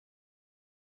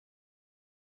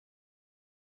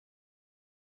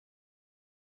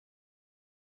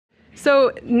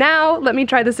So now, let me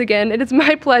try this again. It is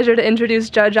my pleasure to introduce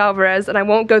Judge Alvarez, and I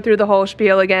won't go through the whole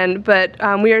spiel again, but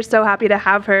we are so happy to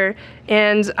have her,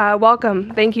 and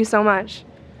welcome. Thank you so much.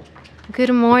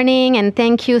 Good morning, and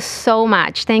thank you so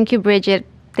much. Thank you, Bridget.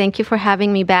 Thank you for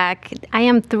having me back. I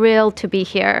am thrilled to be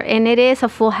here, and it is a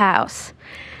full house.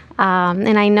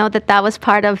 And I know that that was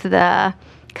part of the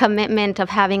commitment of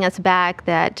having us back,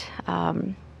 that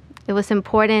it was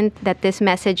important that this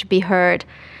message be heard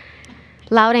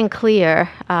loud and clear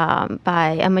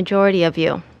by a majority of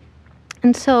you.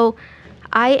 And so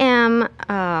I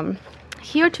am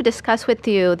here to discuss with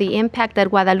you the impact that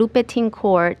Guadalupe Teen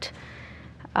Court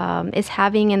is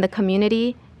having in the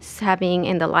community, is having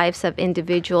in the lives of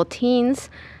individual teens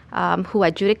who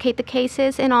adjudicate the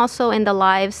cases, and also in the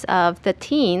lives of the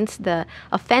teens, the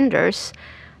offenders,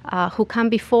 who come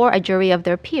before a jury of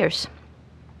their peers.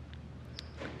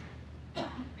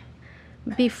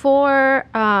 Before,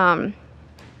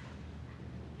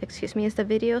 excuse me, is the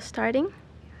video starting?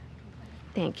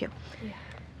 Thank you. Yeah.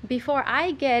 Before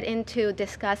I get into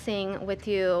discussing with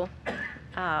you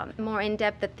more in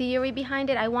depth the theory behind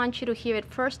it, I want you to hear it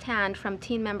firsthand from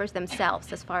teen members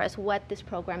themselves as far as what this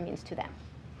program means to them.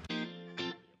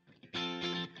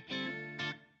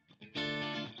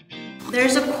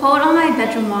 There's a quote on my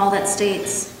bedroom wall that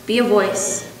states, "Be a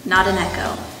voice, not an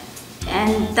echo."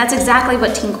 And that's exactly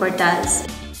what Teen Court does.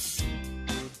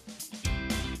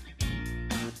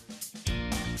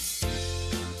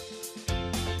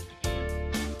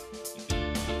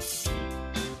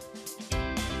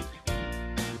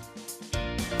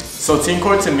 So Teen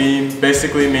Court to me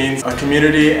basically means a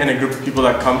community and a group of people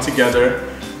that come together,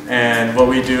 and what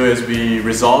we do is we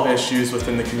resolve issues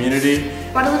within the community.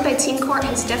 Guadalupe Teen Court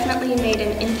has definitely made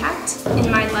an impact in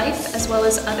my life as well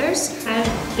as others.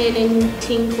 I've been in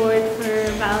Teen Court for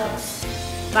about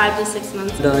 5 to 6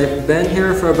 months. I've been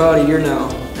here for about a year now,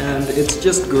 and it's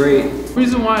just great. The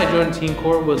reason why I joined Teen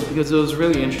Court was because it was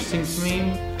really interesting to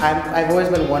me. I've always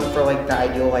been one for like the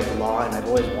ideal law, and I've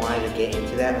always wanted to get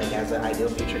into that as an ideal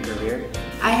future career.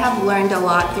 I have learned a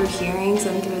lot through hearings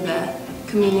and through the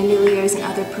community leaders and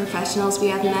other professionals we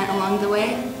have met along the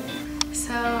way.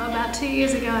 So about 2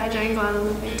 years ago I joined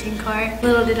Guadalupe Teen Court.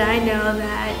 Little did I know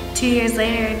that 2 years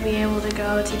later I'd be able to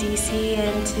go to DC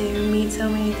and to meet so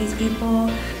many of these people.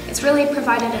 It's really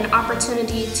provided an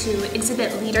opportunity to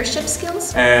exhibit leadership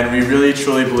skills. And we really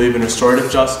truly believe in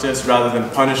restorative justice rather than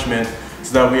punishment,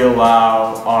 so that we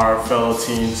allow our fellow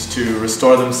teens to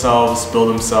restore themselves,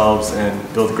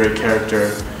 and build great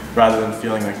character rather than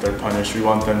feeling like they're punished. We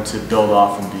want them to build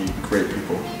off and be great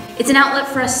people. It's an outlet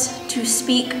for us to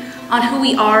speak on who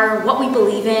we are, what we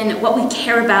believe in, what we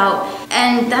care about,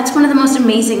 and that's one of the most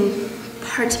amazing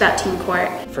parts about Teen Court.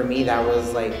 For me, that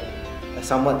was like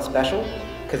somewhat special,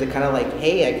 because it kind of like,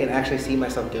 hey, I can actually see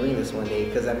myself doing this one day.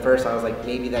 Because at first I was like,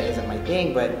 maybe that isn't my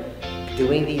thing, but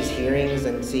doing these hearings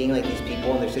and seeing like these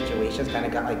people and their situations kind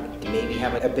of got like maybe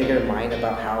have a bigger mind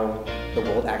about how the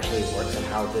world actually works and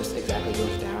how this exactly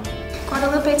goes down.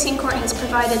 Guadalupe Teen Court has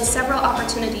provided several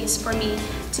opportunities for me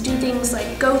to do things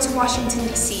like go to Washington,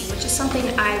 D.C., which is something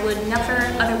I would never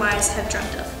otherwise have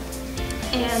dreamt of.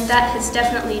 And that has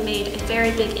definitely made a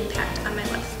very big impact on my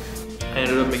life. I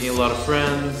ended up making a lot of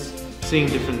friends, seeing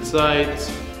different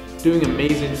sites, doing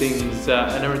amazing things that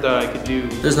I never thought I could do.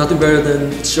 There's nothing better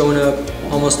than showing up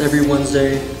almost every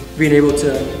Wednesday, being able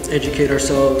to educate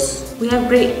ourselves. We have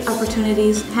great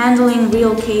opportunities, handling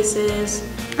real cases.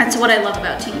 That's what I love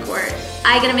about Teen Court.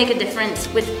 I get to make a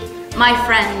difference with my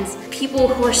friends, people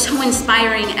who are so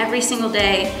inspiring every single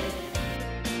day.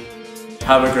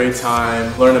 Have a great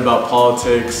time, learn about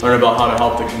politics, learn about how to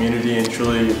help the community, and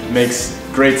truly makes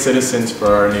great citizens for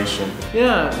our nation.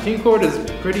 Yeah, Teen Court is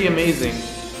pretty amazing.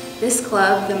 This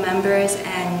club, the members,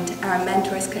 and our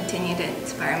mentors continue to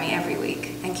inspire me every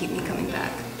week and keep me coming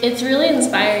back. It's really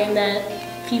inspiring that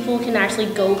people can actually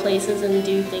go places and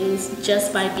do things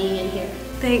just by being in here.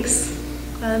 Thanks,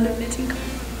 Guadalupe Teen Court.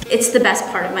 It's the best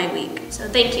part of my week. So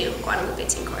thank you, Guadalupe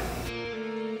Teen Court.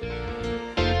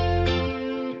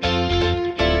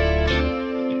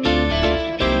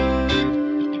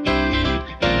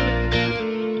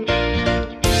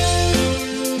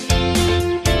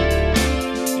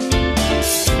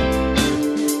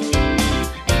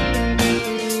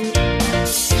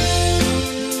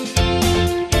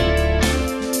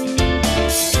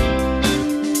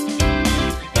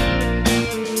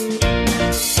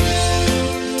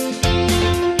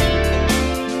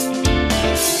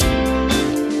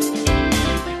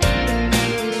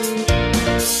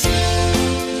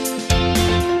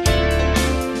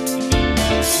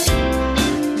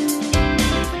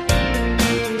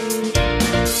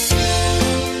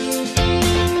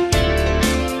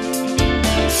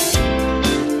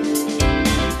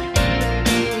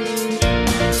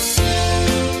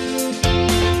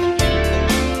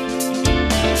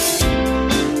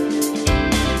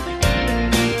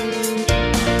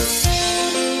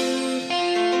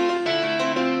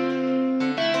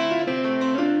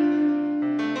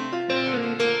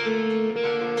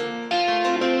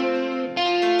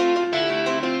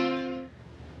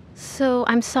 So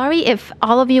I'm sorry if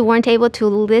all of you weren't able to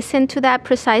listen to that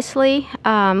precisely.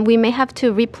 We may have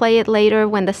to replay it later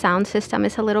when the sound system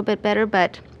is a little bit better,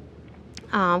 but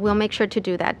we'll make sure to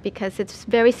do that because it's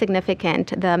very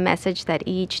significant, the message that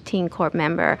each Teen Court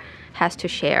member has to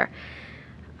share.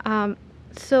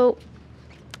 So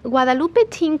Guadalupe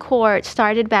Teen Court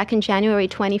started back in January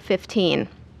 2015.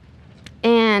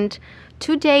 And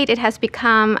to date, it has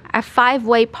become a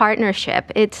 5-way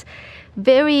partnership. It's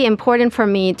very important for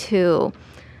me to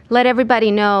let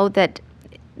everybody know that,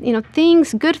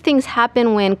 good things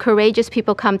happen when courageous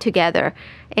people come together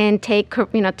and take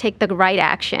the right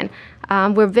action.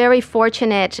 We're very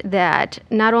fortunate that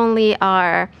not only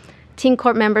are Teen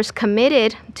Court members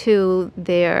committed to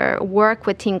their work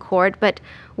with Teen Court, but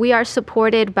we are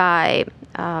supported by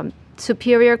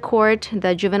Superior Court,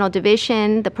 the Juvenile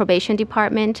Division, the Probation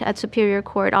Department at Superior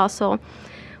Court also.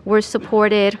 We're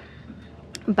supported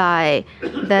by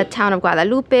the town of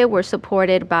Guadalupe. We're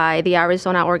supported by the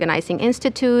Arizona Organizing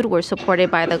Institute. We're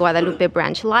supported by the Guadalupe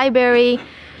Branch Library.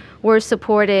 We're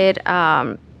supported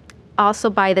also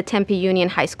by the Tempe Union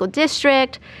High School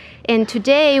District. And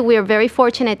today, we're very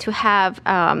fortunate to have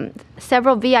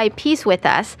several VIPs with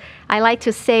us. I like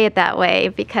to say it that way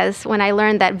because when I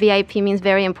learned that VIP means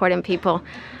very important people,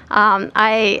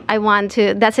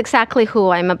 that's exactly who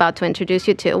I'm about to introduce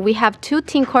you to. We have 2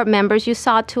 Teen Court members. You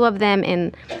saw 2 of them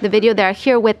in the video. They are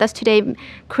here with us today,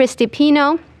 Christy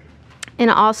Pino and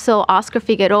also Oscar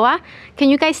Figueroa. Can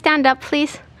you guys stand up,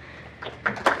 please?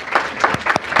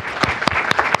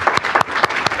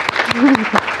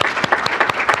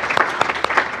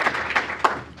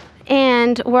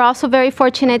 And we're also very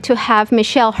fortunate to have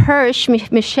Michelle Hirsch.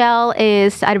 Michelle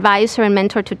is advisor and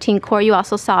mentor to Teen Court. You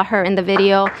also saw her in the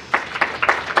video.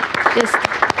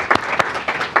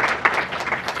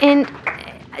 And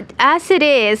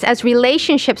as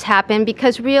relationships happen,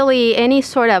 because really any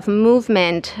sort of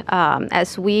movement,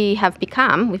 as we've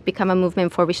become a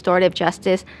movement for restorative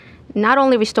justice, not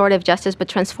only restorative justice, but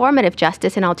transformative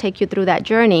justice, and I'll take you through that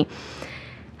journey.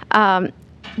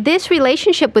 This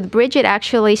relationship with Bridget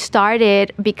actually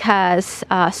started because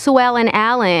Sue Ellen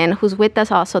Allen, who's with us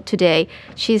also today,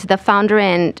 she's the founder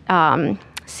and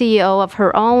CEO of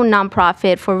her own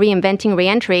nonprofit for reinventing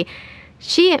reentry.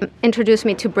 She introduced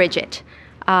me to Bridget.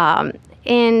 And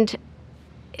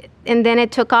then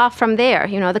it took off from there.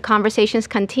 The conversations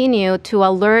continue to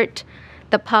alert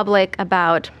the public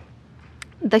about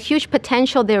the huge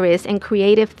potential there is in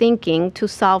creative thinking to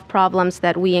solve problems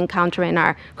that we encounter in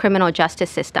our criminal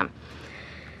justice system.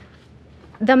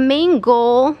 The main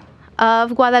goal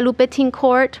of Guadalupe Teen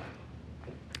Court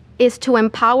is to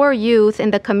empower youth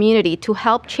in the community to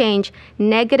help change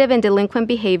negative and delinquent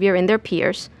behavior in their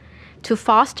peers, to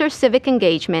foster civic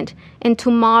engagement, and to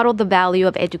model the value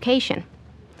of education.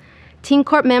 Teen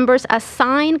Court members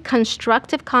assign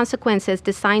constructive consequences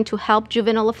designed to help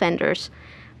juvenile offenders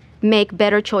make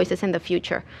better choices in the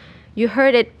future. You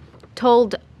heard it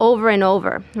told over and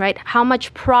over, right? How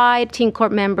much pride Teen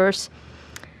Court members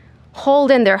hold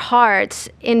in their hearts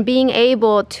in being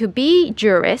able to be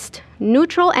jurist,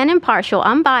 neutral and impartial,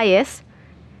 unbiased,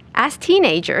 as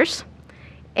teenagers,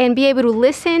 and be able to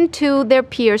listen to their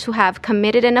peers who have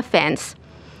committed an offense,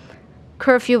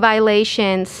 curfew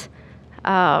violations,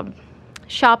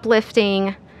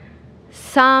 shoplifting,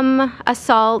 some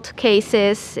assault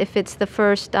cases, if it's the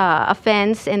first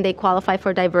offense and they qualify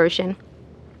for diversion.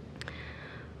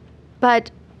 But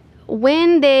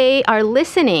when they are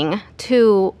listening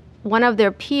to one of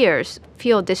their peers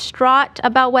feel distraught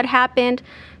about what happened,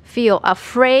 feel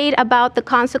afraid about the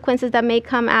consequences that may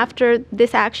come after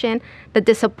this action, the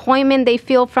disappointment they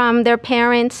feel from their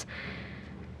parents,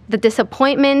 the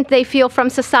disappointment they feel from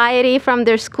society, from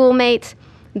their schoolmates,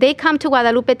 they come to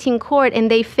Guadalupe Teen Court and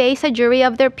they face a jury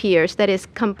of their peers that is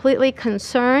completely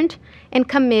concerned and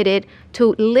committed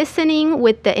to listening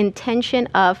with the intention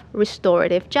of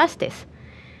restorative justice.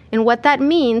 And what that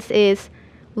means is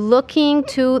looking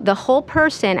to the whole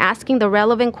person, asking the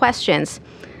relevant questions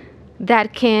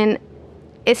that can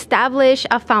establish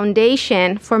a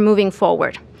foundation for moving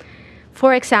forward.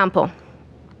 For example,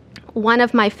 one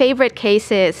of my favorite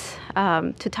cases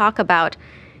to talk about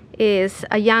is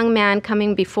a young man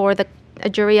coming before a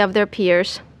jury of their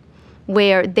peers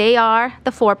where they are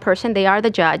the foreperson, they are the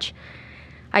judge.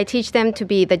 I teach them to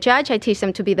be the judge, I teach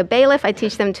them to be the bailiff, I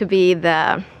teach them to be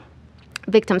the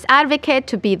victim's advocate,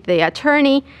 to be the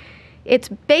attorney. It's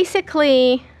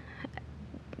basically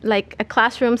like a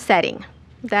classroom setting.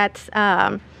 That's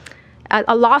a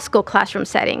law school classroom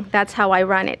setting. That's how I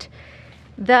run it.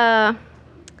 The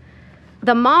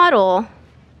model,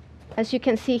 as you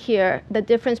can see here, the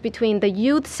difference between the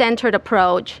youth-centered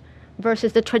approach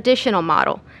versus the traditional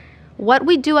model. What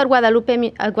we do at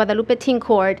Guadalupe Teen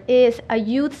Court is a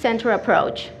youth-centered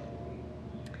approach.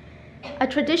 A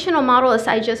traditional model, as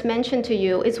I just mentioned to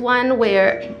you, is one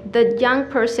where the young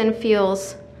person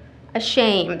feels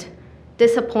ashamed,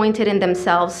 disappointed in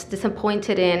themselves,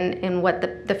 disappointed in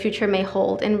what the future may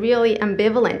hold, and really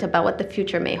ambivalent about what the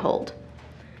future may hold.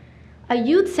 A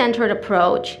youth-centered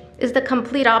approach is the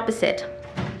complete opposite.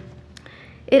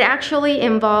 It actually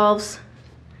involves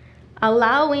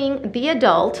allowing the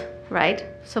adult, right?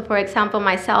 So for example,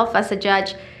 myself as a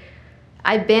judge,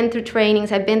 I've been through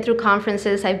trainings, I've been through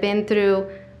conferences, I've been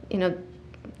through,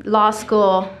 law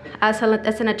school as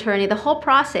an attorney, the whole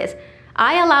process.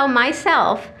 I allow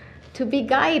myself to be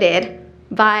guided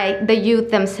by the youth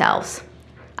themselves.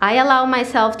 I allow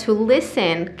myself to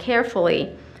listen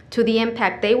carefully to the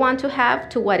impact they want to have,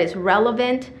 to what is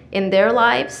relevant in their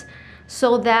lives,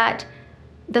 so that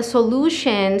the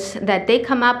solutions that they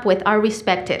come up with are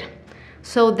respected,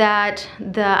 so that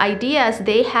the ideas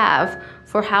they have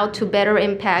for how to better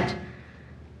impact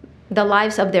the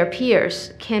lives of their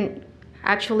peers can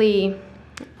actually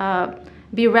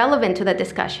be relevant to the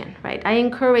discussion, right? I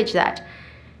encourage that.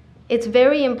 It's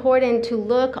very important to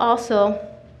look also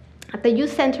at the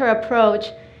youth-centered approach.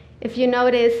 If you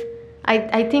notice,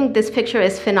 I think this picture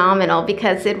is phenomenal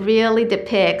because it really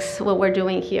depicts what we're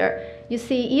doing here. You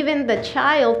see, even the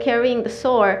child carrying the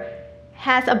sword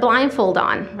has a blindfold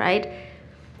on, right?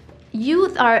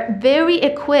 Youth are very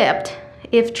equipped,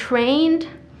 if trained,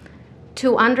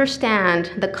 to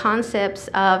understand the concepts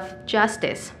of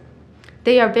justice.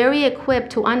 They are very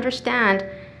equipped to understand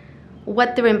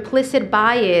what their implicit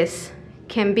bias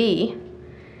can be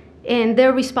and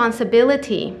their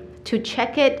responsibility to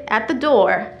check it at the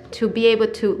door, to be able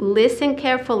to listen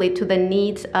carefully to the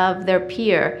needs of their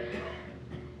peer,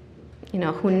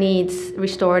 who needs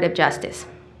restorative justice.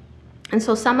 And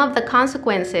so some of the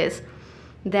consequences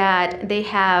that they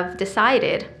have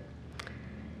decided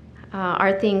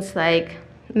are things like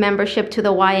membership to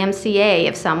the YMCA.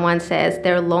 If someone says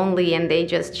they're lonely and they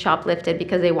just shoplifted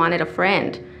because they wanted a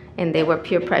friend and they were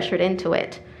peer pressured into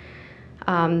it.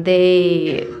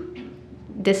 They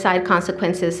decide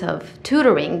consequences of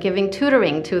tutoring, giving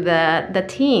tutoring to the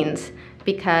teens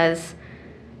because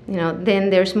then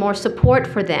there's more support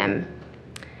for them.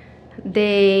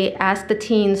 They ask the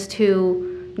teens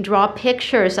to draw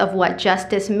pictures of what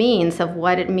justice means, of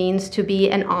what it means to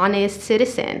be an honest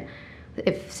citizen,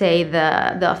 if, say,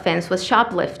 the offense was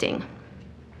shoplifting.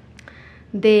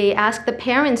 They ask the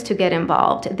parents to get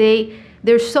involved.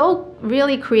 They're so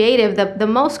really creative. The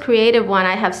most creative one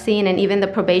I have seen, and even the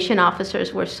probation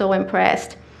officers were so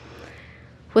impressed,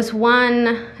 was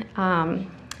one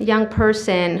young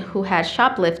person who had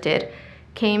shoplifted,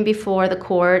 came before the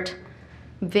court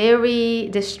very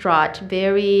distraught,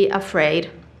 very afraid,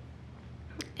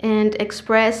 and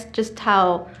expressed just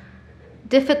how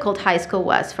difficult high school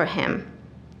was for him.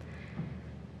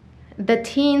 The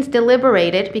teens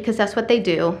deliberated, because that's what they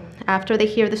do, after they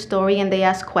hear the story, and they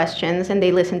ask questions and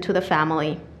they listen to the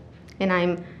family. And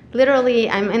I'm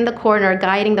in the corner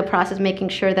guiding the process, making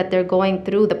sure that they're going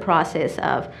through the process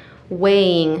of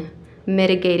weighing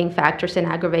mitigating factors and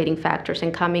aggravating factors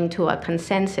and coming to a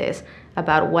consensus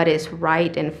about what is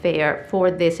right and fair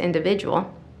for this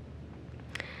individual.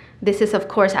 This is, of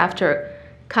course, after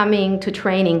coming to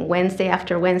training Wednesday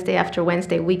after Wednesday after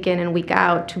Wednesday, week in and week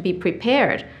out, to be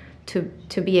prepared,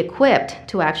 to be equipped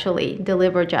to actually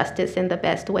deliver justice in the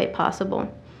best way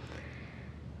possible.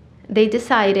 They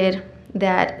decided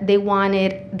that they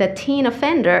wanted the teen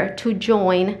offender to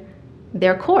join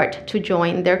their court, to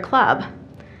join their club.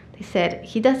 They said,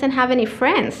 he doesn't have any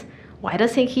friends. Why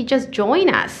doesn't he just join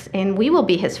us and we will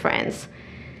be his friends?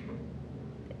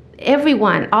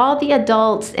 Everyone, all the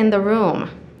adults in the room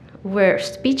were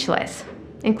speechless,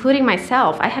 including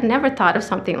myself. I had never thought of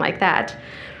something like that.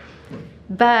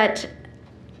 But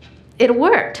it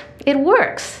worked. It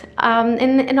works.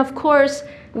 And of course,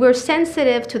 we're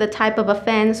sensitive to the type of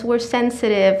offense. We're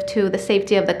sensitive to the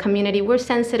safety of the community. We're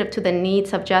sensitive to the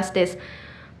needs of justice.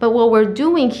 But what we're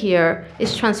doing here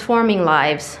is transforming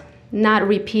lives, not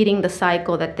repeating the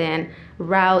cycle that then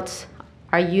routes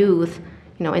our youth,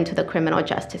 into the criminal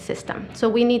justice system. So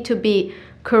we need to be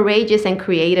courageous and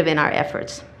creative in our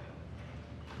efforts.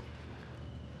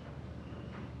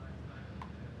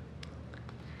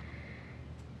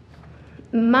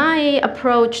 My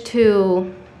approach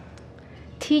to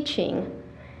teaching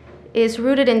is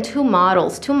rooted in two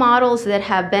models that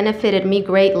have benefited me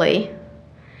greatly.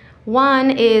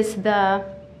 One is the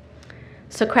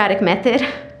Socratic method,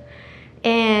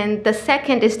 and the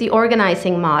second is the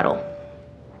organizing model.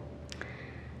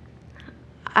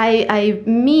 I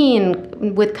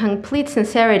mean with complete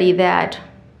sincerity that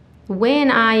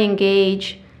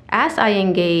as I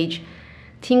engage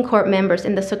teen court members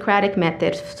in the Socratic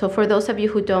method. So for those of you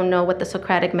who don't know what the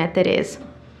Socratic method is,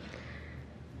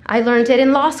 I learned it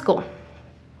in law school.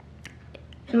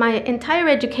 My entire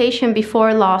education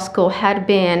before law school had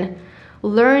been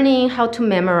learning how to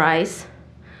memorize,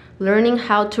 learning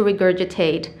how to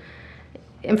regurgitate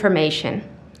information,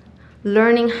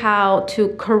 learning how to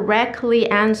correctly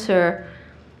answer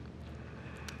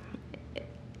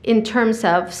in terms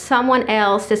of someone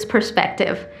else's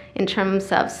perspective, in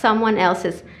terms of someone else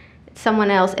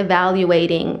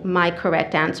evaluating my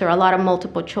correct answer, a lot of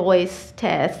multiple choice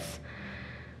tests.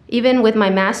 Even with my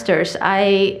master's,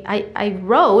 I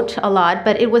wrote a lot,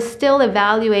 but it was still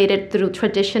evaluated through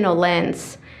traditional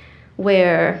lens,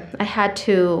 where I had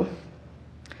to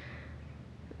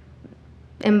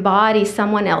embody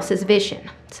someone else's vision,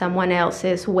 someone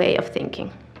else's way of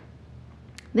thinking.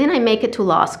 Then I make it to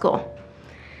law school.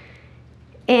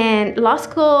 And law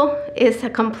school is a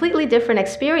completely different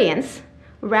experience.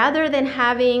 Rather than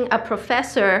having a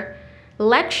professor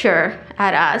lecture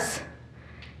at us,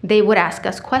 they would ask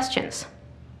us questions.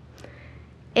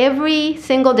 Every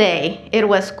single day, it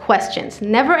was questions,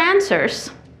 never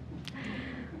answers,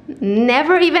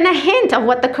 never even a hint of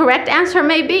what the correct answer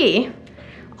may be,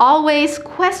 always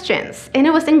questions. And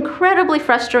it was incredibly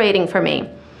frustrating for me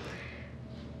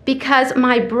because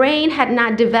my brain had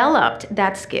not developed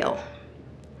that skill.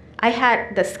 I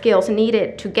had the skills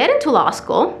needed to get into law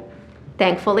school,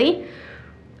 thankfully,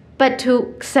 but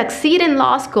to succeed in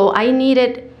law school, I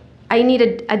needed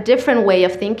a different way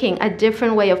of thinking, a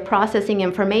different way of processing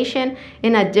information,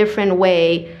 and a different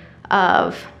way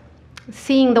of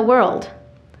seeing the world,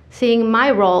 seeing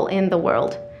my role in the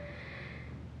world.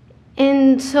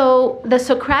 And so the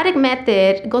Socratic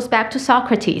method goes back to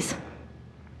Socrates.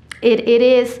 It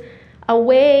is a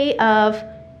way of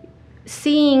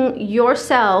seeing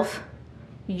yourself,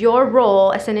 your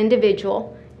role as an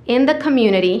individual in the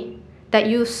community that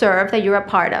you serve, that you're a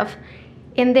part of,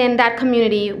 and then that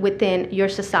community within your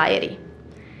society.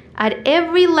 At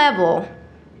every level,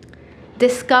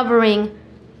 discovering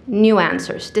new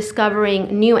answers,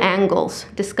 discovering new angles,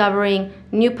 discovering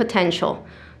new potential.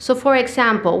 So for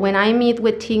example, when I meet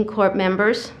with teen court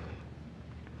members,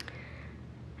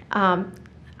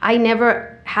 I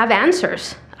never have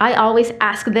answers. I always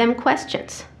ask them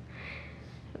questions.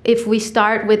 If we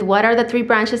start with what are the 3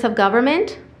 branches of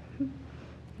government,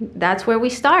 that's where we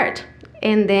start.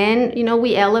 And then,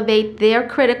 we elevate their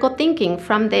critical thinking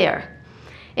from there.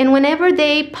 And whenever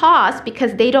they pause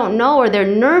because they don't know or they're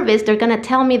nervous, they're gonna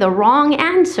tell me the wrong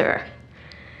answer,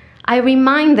 I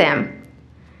remind them,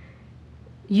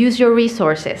 use your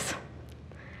resources.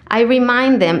 I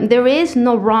remind them, there is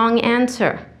no wrong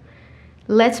answer.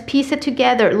 Let's piece it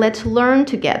together, let's learn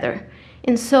together.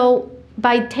 And so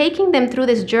by taking them through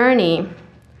this journey,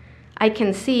 I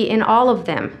can see in all of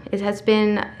them, it has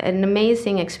been an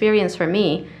amazing experience for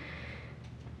me.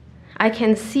 I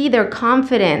can see their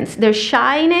confidence, their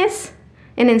shyness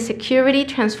and insecurity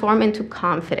transform into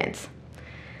confidence.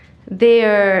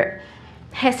 Their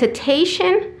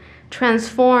hesitation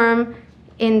transform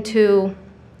into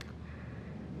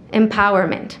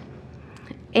empowerment.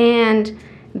 And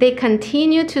they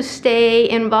continue to stay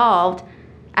involved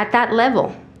at that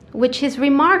level, which is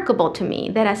remarkable to me,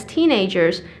 that as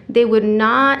teenagers, they would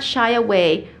not shy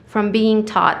away from being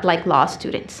taught like law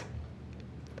students.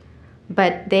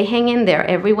 But they hang in there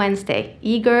every Wednesday,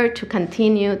 eager to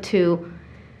continue to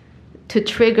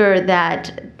trigger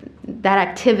that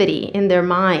activity in their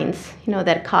minds,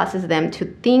 that causes them to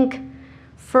think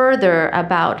further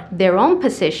about their own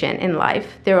position in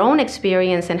life, their own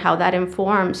experience, and how that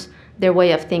informs their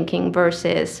way of thinking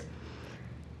versus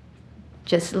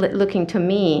just looking to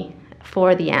me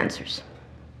for the answers.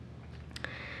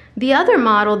 The other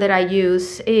model that I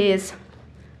use is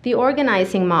the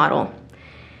organizing model.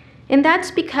 And that's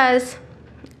because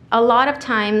a lot of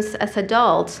times as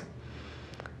adults,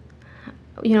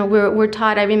 we're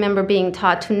taught, I remember being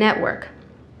taught to network.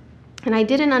 And I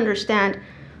didn't understand,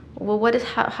 well,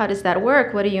 how does that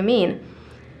work? What do you mean?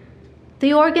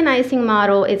 The organizing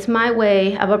model is my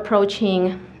way of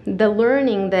approaching the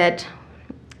learning that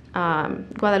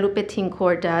Guadalupe Teen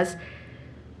Court does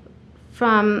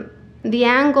from the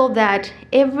angle that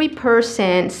every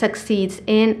person succeeds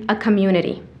in a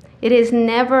community. It is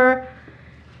never,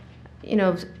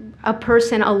 a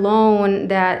person alone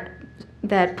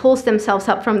that pulls themselves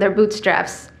up from their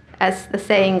bootstraps, as the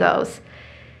saying goes.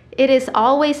 It is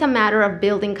always a matter of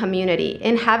building community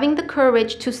and having the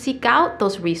courage to seek out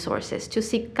those resources, to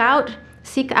seek out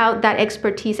that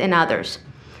expertise in others.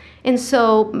 And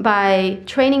so by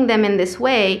training them in this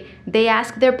way, they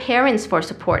ask their parents for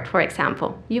support, for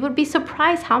example. You would be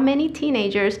surprised how many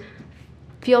teenagers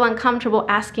feel uncomfortable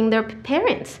asking their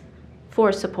parents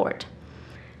for support.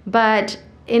 But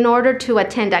in order to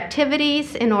attend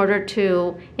activities, in order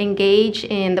to engage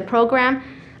in the program,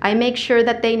 I make sure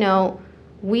that they know,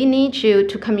 we need you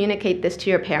to communicate this to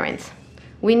your parents.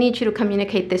 We need you to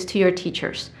communicate this to your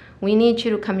teachers. We need you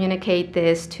to communicate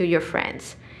this to your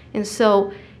friends. And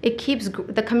so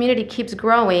the community keeps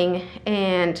growing,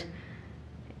 and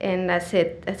as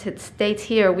it states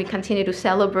here, we continue to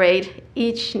celebrate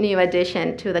each new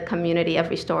addition to the community of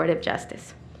restorative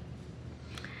justice.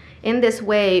 In this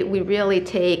way, we really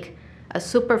take a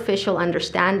superficial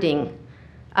understanding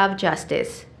of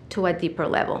justice to a deeper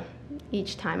level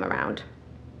each time around.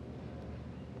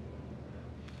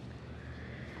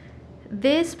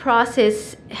 This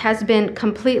process has been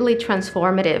completely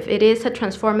transformative. It is a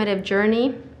transformative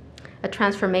journey, a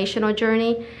transformational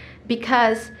journey,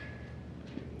 because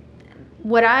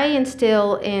what I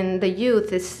instill in the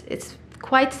youth it's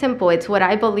quite simple. It's what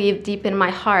I believe deep in my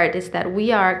heart, is that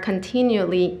we are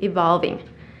continually evolving.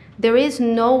 There is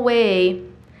no way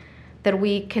that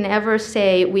we can ever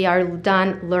say we are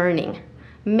done learning.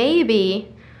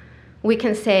 Maybe we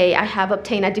can say, I have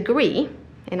obtained a degree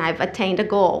and I've attained a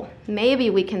goal. Maybe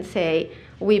we can say,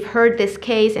 we've heard this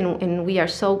case and we are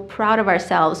so proud of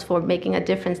ourselves for making a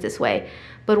difference this way.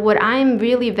 But what I'm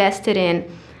really vested in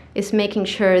is making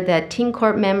sure that teen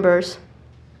court members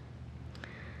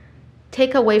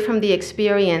take away from the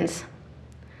experience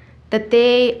that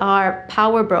they are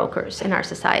power brokers in our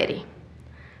society,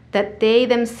 that they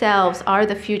themselves are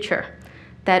the future,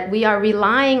 that we are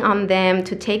relying on them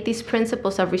to take these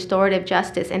principles of restorative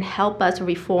justice and help us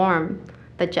reform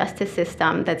the justice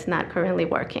system that's not currently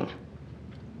working.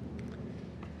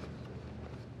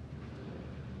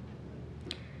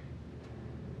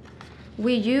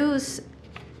 We use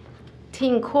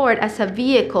teen court as a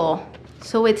vehicle,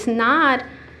 so it's a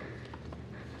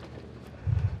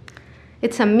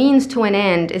means to an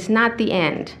end, it's not the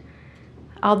end.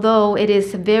 Although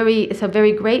it's a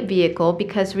very great vehicle,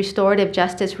 because restorative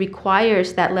justice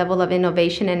requires that level of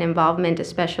innovation and involvement,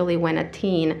 especially when a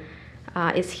teen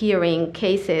is hearing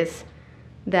cases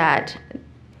that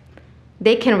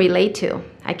they can relate to.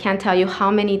 I can't tell you how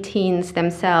many teens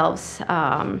themselves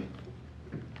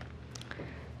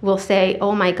will say,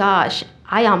 oh my gosh,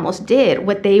 I almost did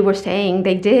what they were saying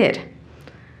they did.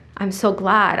 I'm so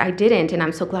glad I didn't, and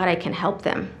I'm so glad I can help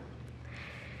them.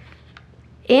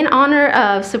 In honor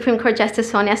of Supreme Court Justice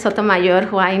Sonia Sotomayor,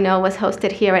 who I know was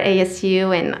hosted here at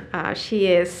ASU, and she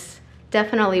is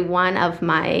definitely one of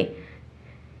my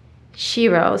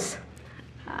sheroes,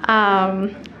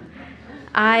 I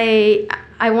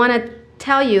want to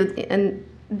tell you, and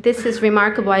this is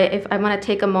remarkable, if I want to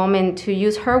take a moment to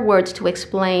use her words to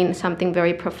explain something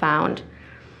very profound.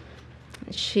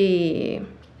 She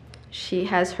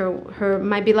has her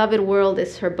My Beloved World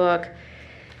is her book,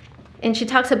 and she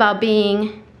talks about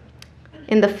being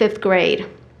in the 5th grade.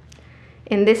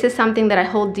 And this is something that I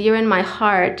hold dear in my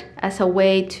heart as a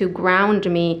way to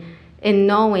ground me in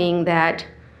knowing that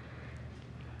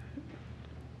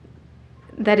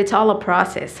it's all a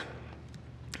process.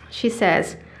 She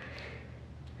says,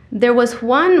 there was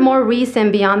one more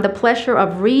reason beyond the pleasure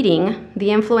of reading,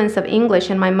 the influence of English,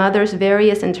 and my mother's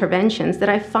various interventions, that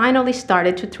I finally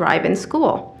started to thrive in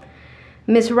school.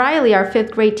 Miss Riley, our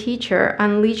 5th grade teacher,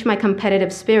 unleashed my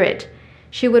competitive spirit.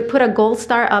 She would put a gold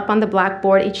star up on the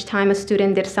blackboard each time a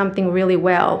student did something really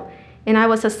well, and I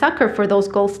was a sucker for those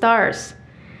gold stars.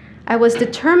 I was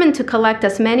determined to collect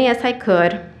as many as I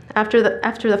could. After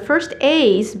the first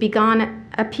A's began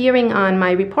appearing on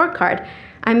my report card,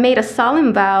 I made a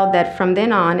solemn vow that from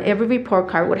then on, every report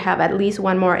card would have at least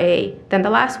one more A than the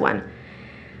last one.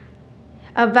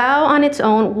 A vow on its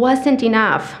own wasn't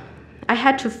enough. I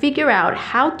had to figure out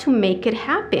how to make it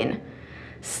happen.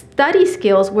 Study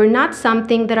skills were not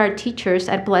something that our teachers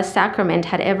at Blessed Sacrament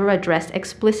had ever addressed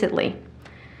explicitly.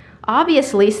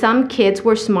 Obviously, some kids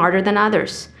were smarter than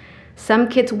others. Some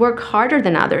kids work harder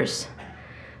than others.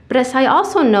 But as I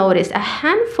also noticed, a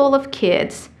handful of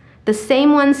kids, the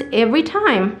same ones every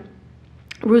time,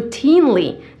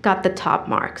 routinely got the top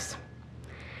marks.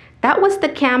 That was the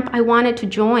camp I wanted to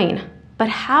join, but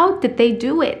how did they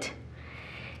do it?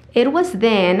 It was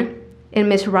then, in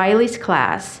Miss Riley's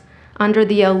class, under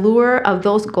the allure of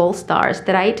those gold stars,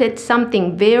 that I did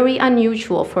something very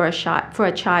unusual for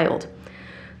a child,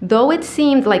 though it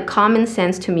seemed like common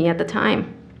sense to me at the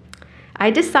time. I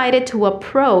decided to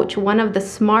approach one of the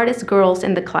smartest girls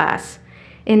in the class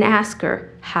and ask her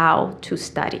how to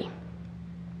study.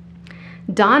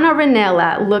 Donna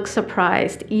Ranella looked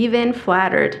surprised, even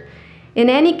flattered. In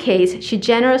any case, she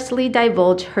generously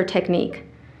divulged her technique.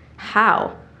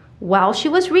 How? While she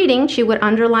was reading, she would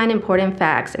underline important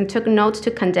facts and took notes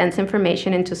to condense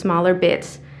information into smaller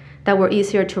bits that were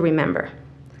easier to remember.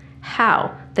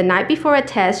 How? The night before a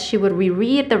test, she would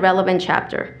reread the relevant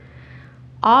chapter.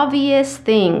 Obvious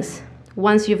things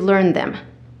once you've learned them.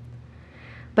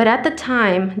 But at the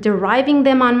time, deriving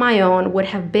them on my own would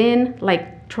have been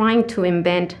like trying to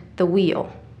invent the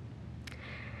wheel.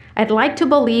 I'd like to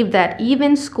believe that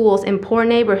even schools in poor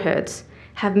neighborhoods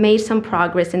have made some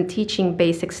progress in teaching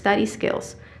basic study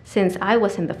skills since I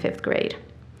was in the 5th grade.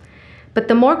 But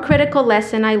the more critical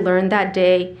lesson I learned that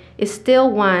day is still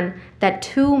one that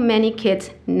too many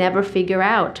kids never figure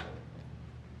out.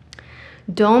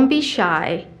 Don't be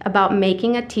shy about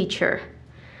making a teacher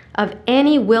of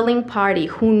any willing party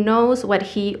who knows what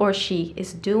he or she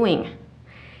is doing.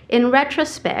 In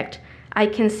retrospect, I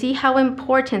can see how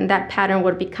important that pattern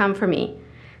would become for me,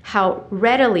 how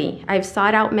readily I've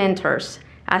sought out mentors,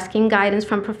 asking guidance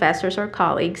from professors or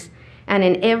colleagues, and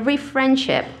in every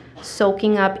friendship,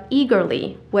 soaking up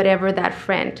eagerly whatever that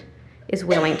friend is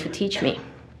willing to teach me.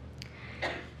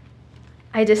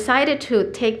 I decided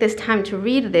to take this time to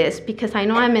read this because I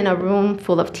know I'm in a room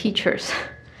full of teachers.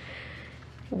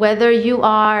 Whether you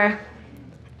are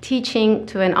teaching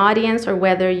to an audience or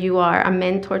whether you are a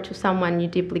mentor to someone you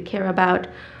deeply care about,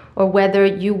 or whether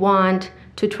you want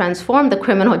to transform the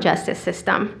criminal justice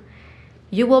system,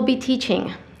 you will be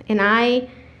teaching. And I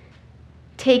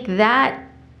take that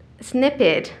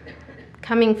snippet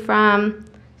coming from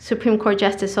Supreme Court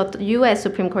Justice U.S.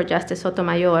 Supreme Court Justice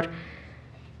Sotomayor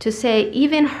to say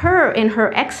even her in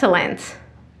her excellence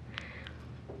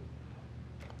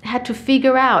had to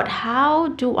figure out, how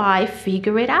do I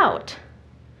figure it out?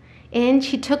 And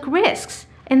she took risks.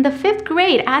 In the 5th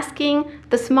grade, asking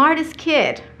the smartest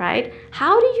kid, right?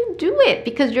 How do you do it?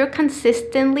 Because you're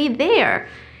consistently there.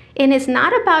 And it's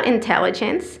not about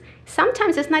intelligence.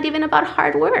 Sometimes it's not even about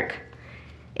hard work.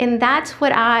 And that's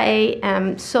what I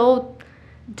am so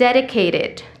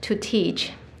dedicated to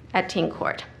teach at Teen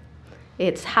Court.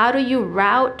 It's how do you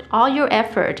route all your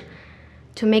effort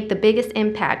to make the biggest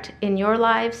impact in your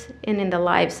lives and in the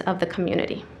lives of the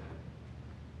community.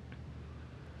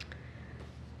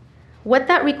 What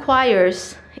that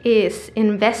requires is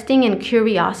investing in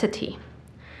curiosity,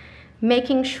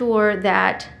 making sure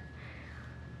that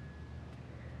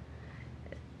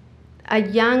a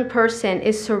young person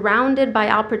is surrounded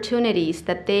by opportunities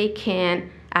that they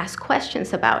can ask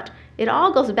questions about. It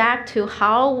all goes back to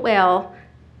how well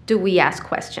do we ask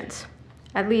questions.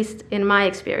 At least in my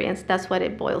experience, that's what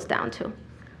it boils down to.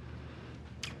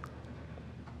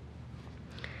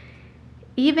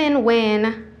 Even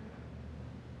when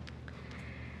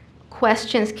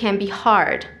questions can be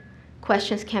hard,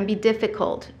 questions can be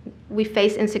difficult, we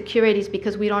face insecurities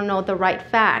because we don't know the right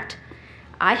fact,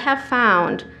 I have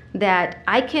found that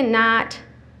I cannot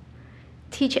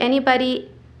teach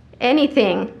anybody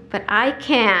anything, but I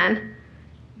can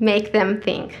make them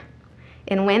think.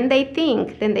 And when they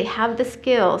think, then they have the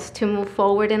skills to move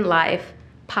forward in life,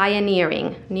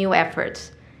 pioneering new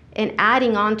efforts and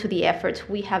adding on to the efforts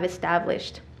we have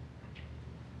established.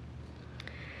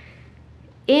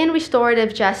 In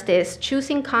restorative justice,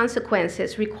 choosing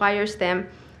consequences requires them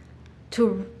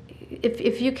to,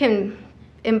 if you can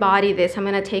embody this, I'm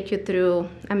going to take you through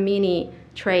a mini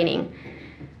training.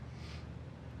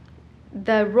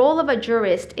 The role of a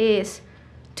jurist is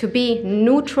to be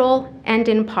neutral and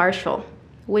impartial,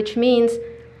 which means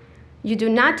you do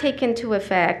not take into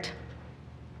effect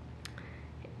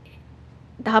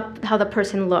how the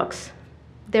person looks,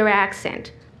 their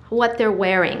accent, what they're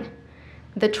wearing.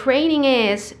 The training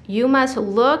is you must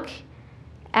look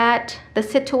at the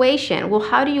situation. Well,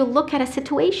 how do you look at a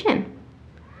situation?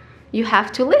 You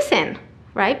have to listen,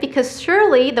 right? Because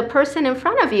surely the person in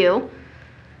front of you,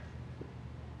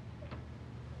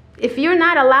 if you're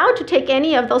not allowed to take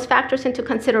any of those factors into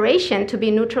consideration to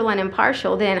be neutral and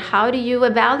impartial, then how do you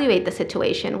evaluate the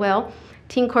situation? Well,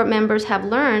 Teen Court members have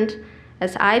learned,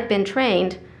 as I've been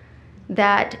trained,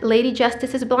 that Lady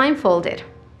Justice is blindfolded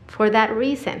for that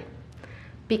reason.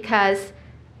 Because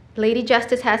Lady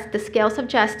Justice has the scales of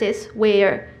justice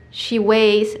where she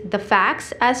weighs the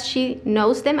facts as she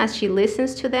knows them, as she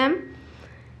listens to them,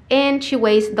 and she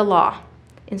weighs the law.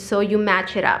 And so you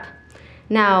match it up.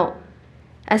 Now,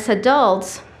 as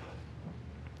adults,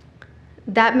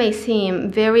 that may seem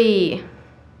very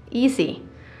easy,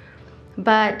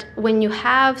 but when you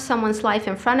have someone's life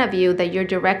in front of you that you're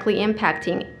directly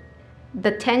impacting,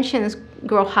 the tensions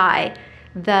grow high,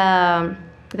 the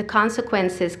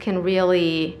consequences can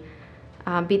really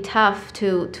be tough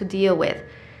to deal with.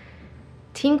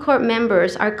 Teen court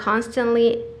members are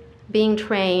constantly being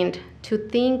trained to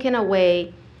think in a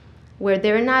way where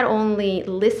they're not only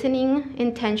listening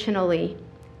intentionally,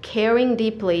 caring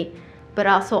deeply, but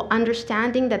also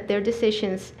understanding that their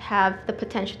decisions have the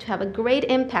potential to have a great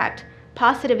impact,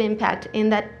 positive impact in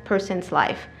that person's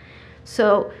life.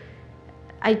 So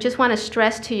I just want to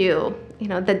stress to you,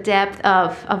 the depth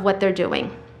of what they're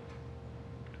doing.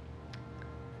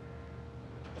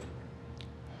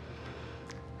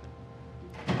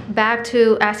 Back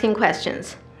to asking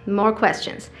questions, more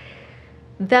questions.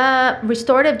 The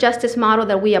restorative justice model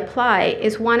that we apply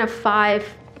is one of 5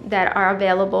 that are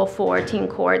available for teen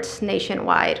courts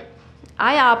nationwide.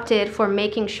 I opted for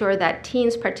making sure that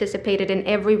teens participated in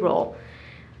every role.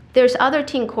 There's other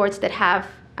teen courts that have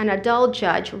an adult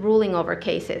judge ruling over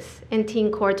cases, and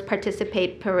teen courts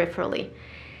participate peripherally.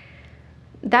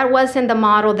 That wasn't the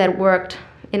model that worked,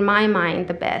 in my mind,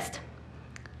 the best.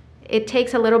 It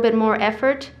takes a little bit more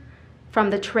effort from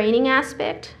the training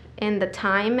aspect and the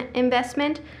time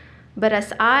investment, but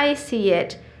as I see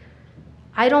it,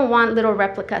 I don't want little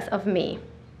replicas of me.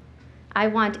 I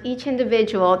want each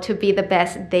individual to be the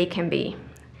best they can be.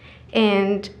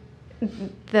 And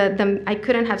I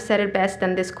couldn't have said it best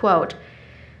than this quote.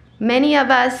 Many of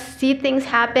us see things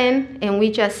happen and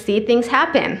we just see things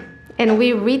happen. And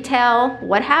we retell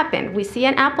what happened. We see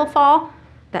an apple fall,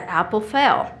 the apple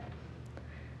fell.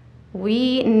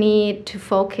 We need to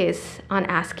focus on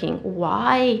asking,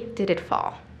 why did it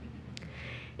fall?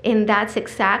 And that's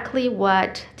exactly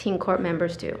what teen court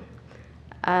members do.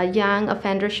 A young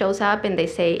offender shows up and they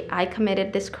say, I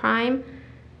committed this crime.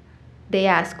 They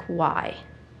ask why.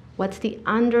 What's the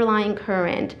underlying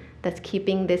current that's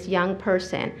keeping this young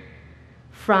person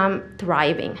from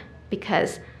thriving?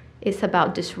 Because it's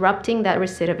about disrupting that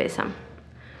recidivism,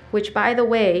 which, by the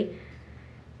way,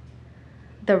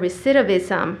 the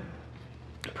recidivism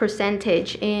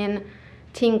percentage in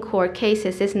teen court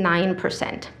cases is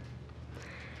 9%.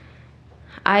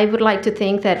 I would like to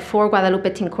think that for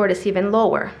Guadalupe Teen Court is even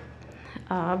lower,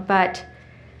 but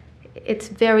it's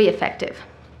very effective.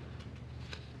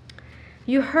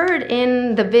 You heard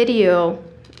in the video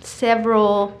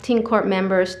several teen court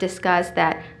members discuss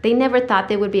that they never thought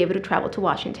they would be able to travel to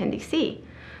Washington, D.C.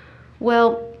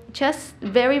 Well, just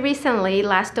very recently,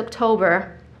 last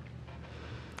October,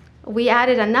 we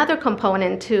added another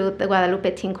component to the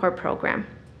Guadalupe Teen Court program.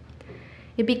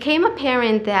 It became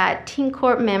apparent that teen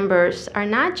court members are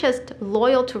not just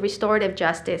loyal to restorative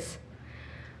justice,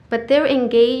 but they're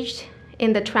engaged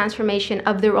in the transformation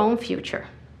of their own future.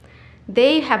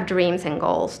 They have dreams and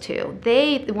goals too.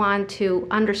 They want to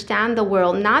understand the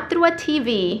world, not through a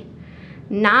TV,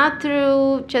 not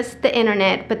through just the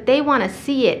internet, but they want to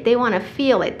see it, they want to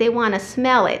feel it, they want to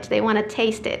smell it, they want to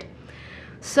taste it.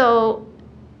 So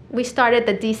we started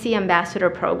the DC Ambassador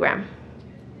Program,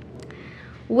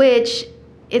 which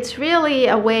it's really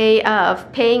a way of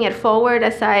paying it forward,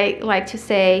 as I like to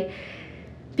say,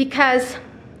 because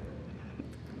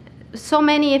so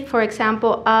many, for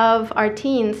example, of our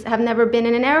teens have never been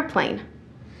in an airplane,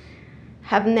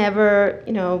 have never,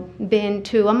 been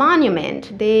to a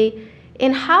monument.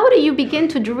 And how do you begin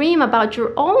to dream about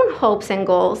your own hopes and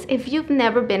goals if you've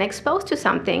never been exposed to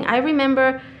something? I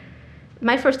remember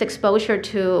my first exposure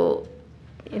to,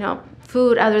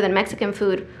 food other than Mexican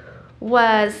food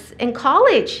was in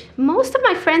college. Most of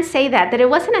my friends say that it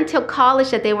wasn't until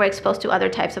college that they were exposed to other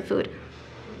types of food.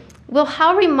 Well,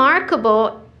 how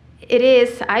remarkable it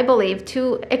is, I believe,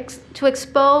 to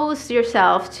expose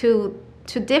yourself to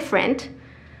different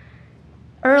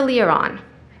earlier on,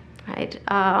 right?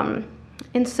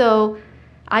 And so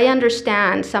I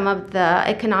understand some of the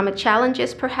economic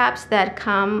challenges, perhaps, that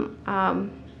come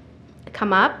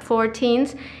up for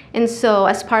teens. And so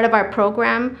as part of our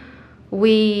program,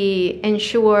 we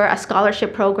ensure a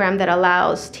scholarship program that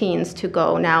allows teens to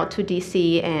go now to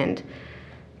DC and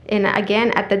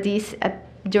again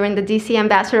during the DC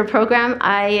Ambassador Program,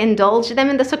 I indulge them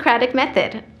in the Socratic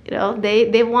method.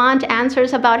 They want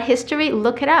answers about history,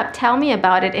 look it up, tell me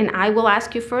about it, and I will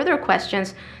ask you further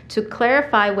questions to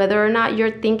clarify whether or not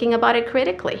you're thinking about it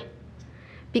critically.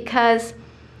 Because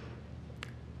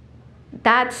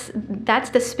that's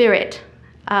the spirit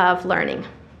of learning.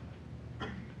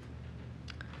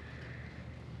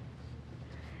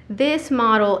 This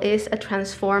model is a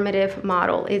transformative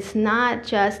model. It's not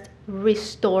just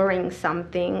restoring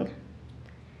something.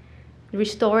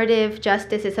 Restorative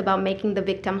justice is about making the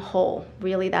victim whole.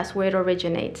 Really, that's where it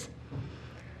originates.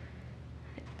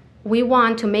 We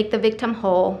want to make the victim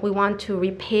whole. We want to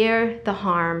repair the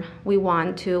harm. We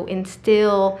want to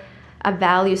instill a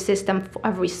value system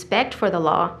of respect for the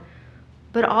law.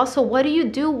 but also what do you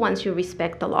do once you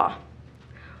respect the law?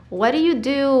 What do you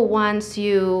do once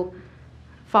you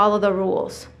follow the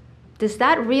rules? Does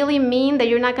that really mean that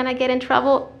you're not going to get in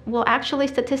trouble? Well, actually,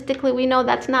 statistically, we know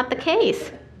that's not the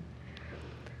case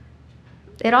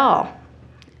at all.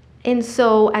 And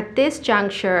so at this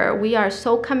juncture, we are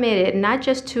so committed not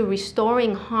just to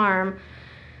restoring harm,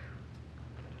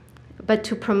 but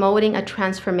to promoting a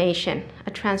transformation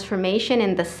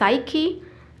in the psyche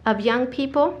of young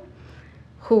people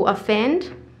who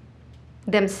offend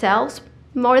themselves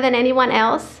more than anyone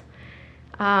else,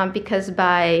 because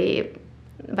by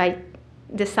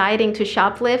deciding to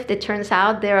shoplift, it turns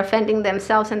out they're offending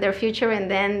themselves and their future,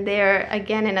 and then they're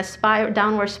again in a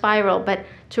downward spiral. But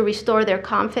to restore their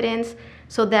confidence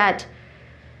so that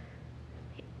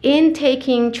in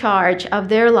taking charge of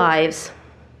their lives,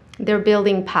 they're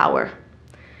building power.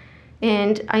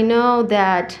 And I know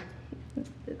that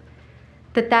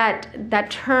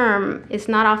term is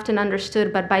not often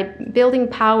understood, but by building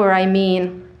power, I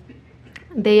mean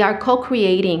they are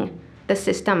co-creating the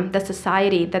system, the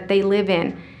society that they live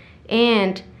in,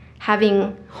 and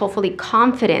having hopefully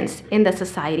confidence in the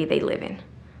society they live in.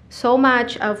 So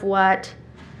much of what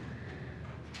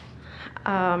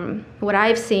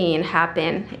I've seen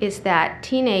happen is that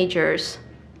teenagers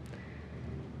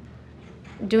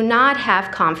do not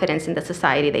have confidence in the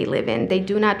society they live in. They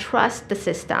do not trust the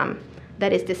system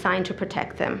that is designed to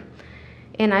protect them.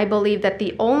 And I believe that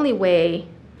the only way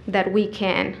that we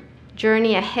can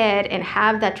journey ahead and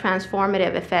have that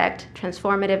transformative effect,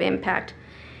 transformative impact,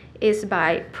 is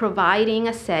by providing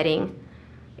a setting.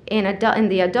 In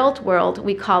the adult world,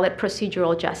 we call it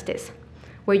procedural justice,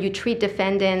 where you treat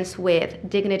defendants with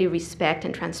dignity, respect,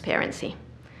 and transparency.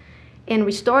 In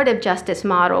restorative justice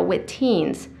model with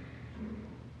teens,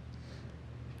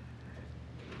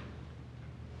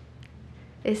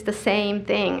 it's the same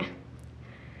thing.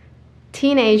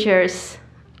 Teenagers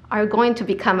are going to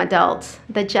become adults.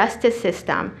 The justice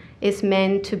system is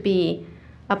meant to be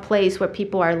a place where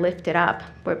people are lifted up,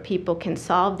 where people can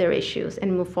solve their issues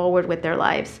and move forward with their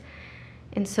lives.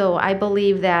 And so I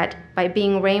believe that by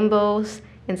being rainbows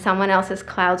in someone else's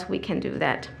clouds, we can do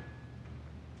that.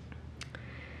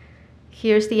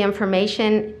 Here's the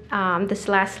information, this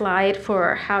last slide,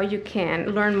 for how you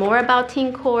can learn more about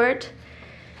Teen Court.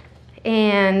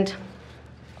 And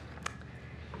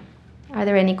are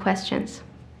there any questions?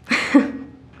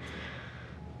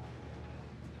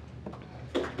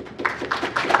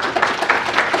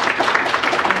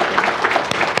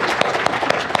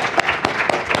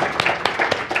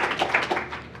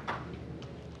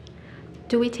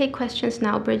 Do we take questions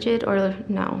now, Bridget, or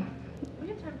no? We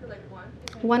have time for like one.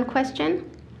 One question?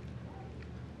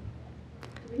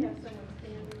 Do we have someone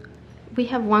standing? We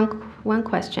have one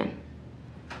question.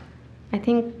 I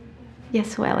think,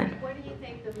 yes, Ellen. What do you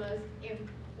think the most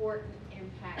important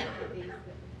impact of these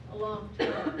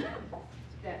long-term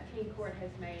that Teen Court has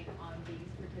made on these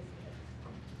participants?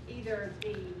 Either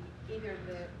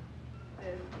the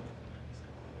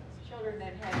children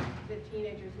that have, the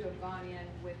teenagers who have gone in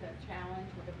with a challenge,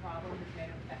 with a problem, has made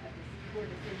a poor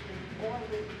decision, or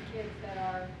with the kids that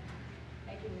are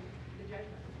making the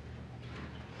judgment?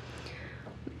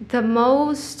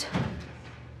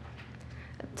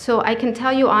 So I can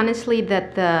tell you honestly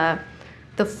that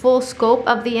the full scope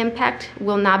of the impact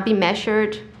will not be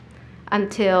measured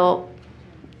until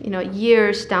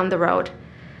years down the road.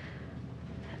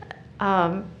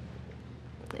 And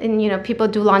people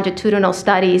do longitudinal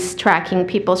studies tracking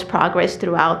people's progress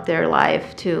throughout their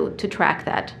life to track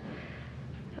that.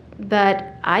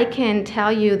 But I can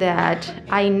tell you that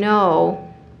I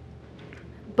know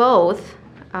both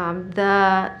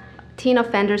the teen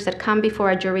offenders that come before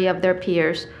a jury of their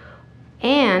peers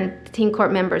and Teen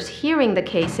Court members hearing the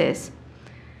cases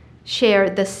share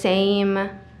the same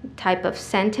type of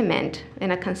sentiment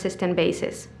in a consistent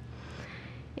basis.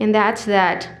 And that's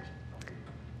that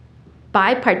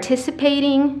by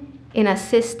participating in a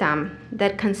system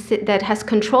that has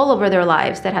control over their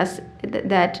lives,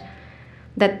 that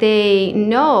they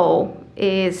know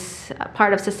is a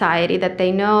part of society, that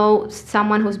they know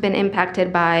someone who's been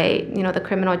impacted by the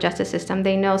criminal justice system,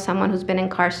 they know someone who's been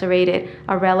incarcerated,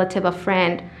 a relative, a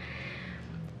friend.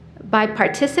 By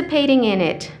participating in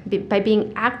it, by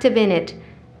being active in it,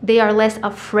 they are less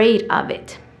afraid of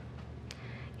it.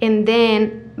 And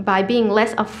then by being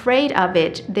less afraid of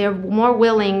it, they're more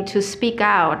willing to speak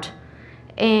out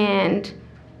and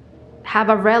have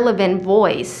a relevant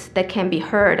voice that can be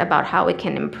heard about how it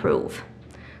can improve.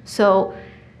 So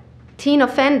teen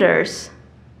offenders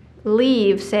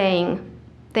leave saying,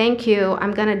 thank you,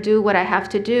 I'm gonna do what I have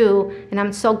to do, and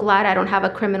I'm so glad I don't have a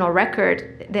criminal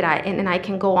record and I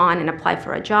can go on and apply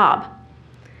for a job.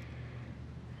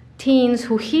 teens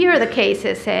who hear the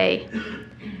cases say,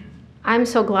 I'm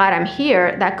so glad I'm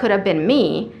here, that could have been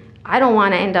me. I don't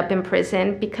want to end up in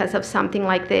prison because of something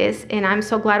like this, and I'm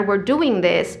so glad we're doing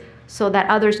this so that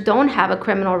others don't have a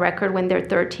criminal record when they're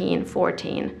 13,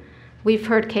 14. We've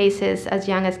heard cases as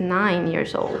young as 9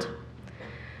 years old.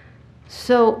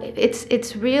 So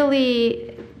it's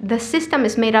really, the system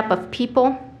is made up of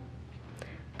people.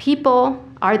 People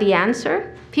are the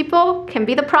answer. People can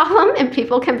be the problem and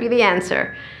people can be the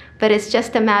answer. But it's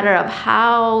just a matter of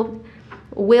how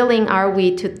willing are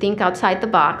we to think outside the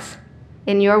box.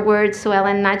 In your words, Sue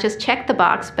Ellen, not just check the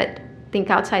box, but think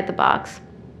outside the box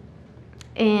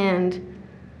and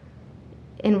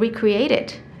recreate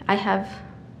it. I have,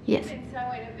 yes. You've been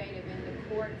so innovative in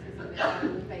the court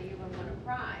system that you even won a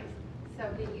prize. So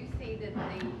do you see that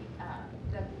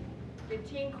the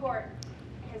teen court,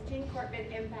 has teen court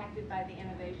been impacted by the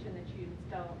innovation that you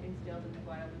instilled in the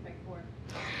Guadalupe court?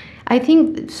 I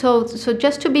think so. So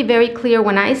just to be very clear,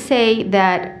 when I say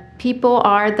that people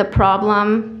are the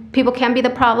problem, people can be the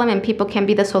problem and people can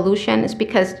be the solution, it's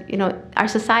because, you know, our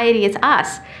society is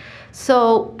us.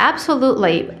 So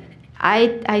absolutely,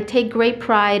 I take great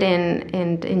pride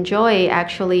and enjoy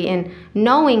actually in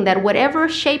knowing that whatever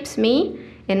shapes me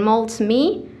and molds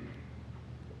me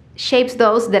shapes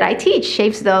those that I teach,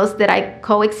 shapes those that I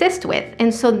coexist with.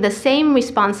 And so the same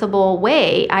responsible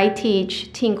way I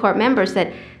teach teen court members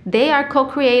that they are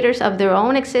co-creators of their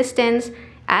own existence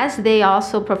as they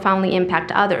also profoundly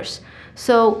impact others.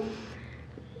 So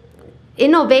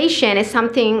innovation is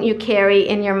something you carry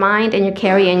in your mind and you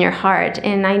carry in your heart.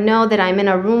 And I know that I'm in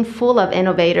a room full of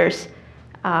innovators.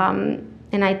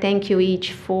 And I thank you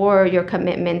each for your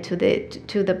commitment to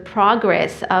the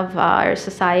progress of our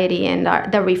society and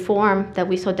the reform that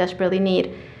we so desperately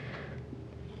need.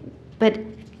 But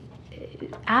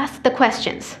ask the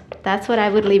questions. That's what I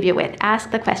would leave you with.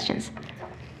 Ask the questions.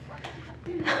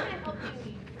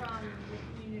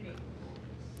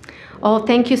 Oh,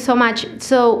 thank you so much.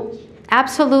 So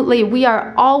absolutely, we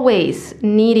are always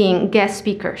needing guest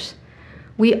speakers.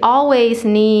 We always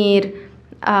need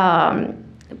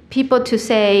people to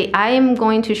say, I am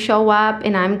going to show up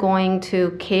and I'm going to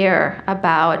care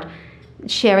about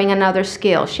sharing another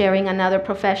skill, sharing another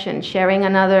profession, sharing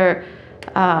another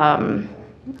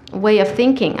way of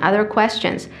thinking, other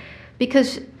questions.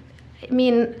 Because, I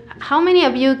mean, how many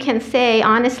of you can say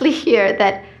honestly here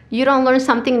that you don't learn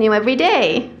something new every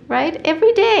day, right?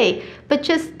 Every day. But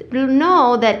just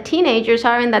know that teenagers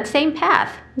are in that same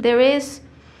path.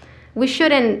 We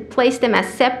shouldn't place them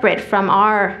as separate from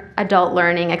our adult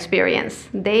learning experience.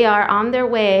 They are on their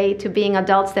way to being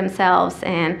adults themselves.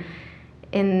 And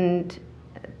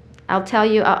I'll tell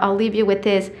you, I'll leave you with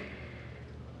this.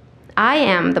 I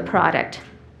am the product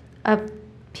of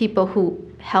people who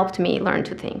helped me learn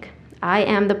to think. I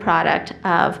am the product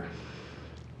of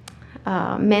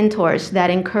mentors that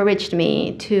encouraged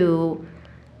me to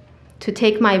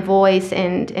take my voice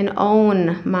and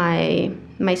own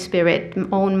my spirit,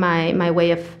 own my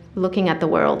way of looking at the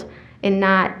world, and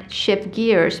not shift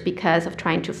gears because of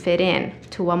trying to fit in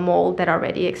to a mold that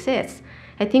already exists.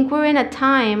 I think we're in a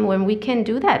time when we can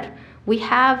do that.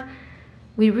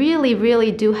 We really,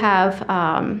 really do have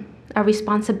a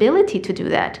responsibility to do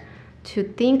that, to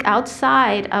think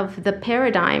outside of the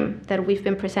paradigm that we've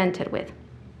been presented with.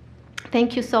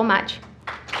 Thank you so much.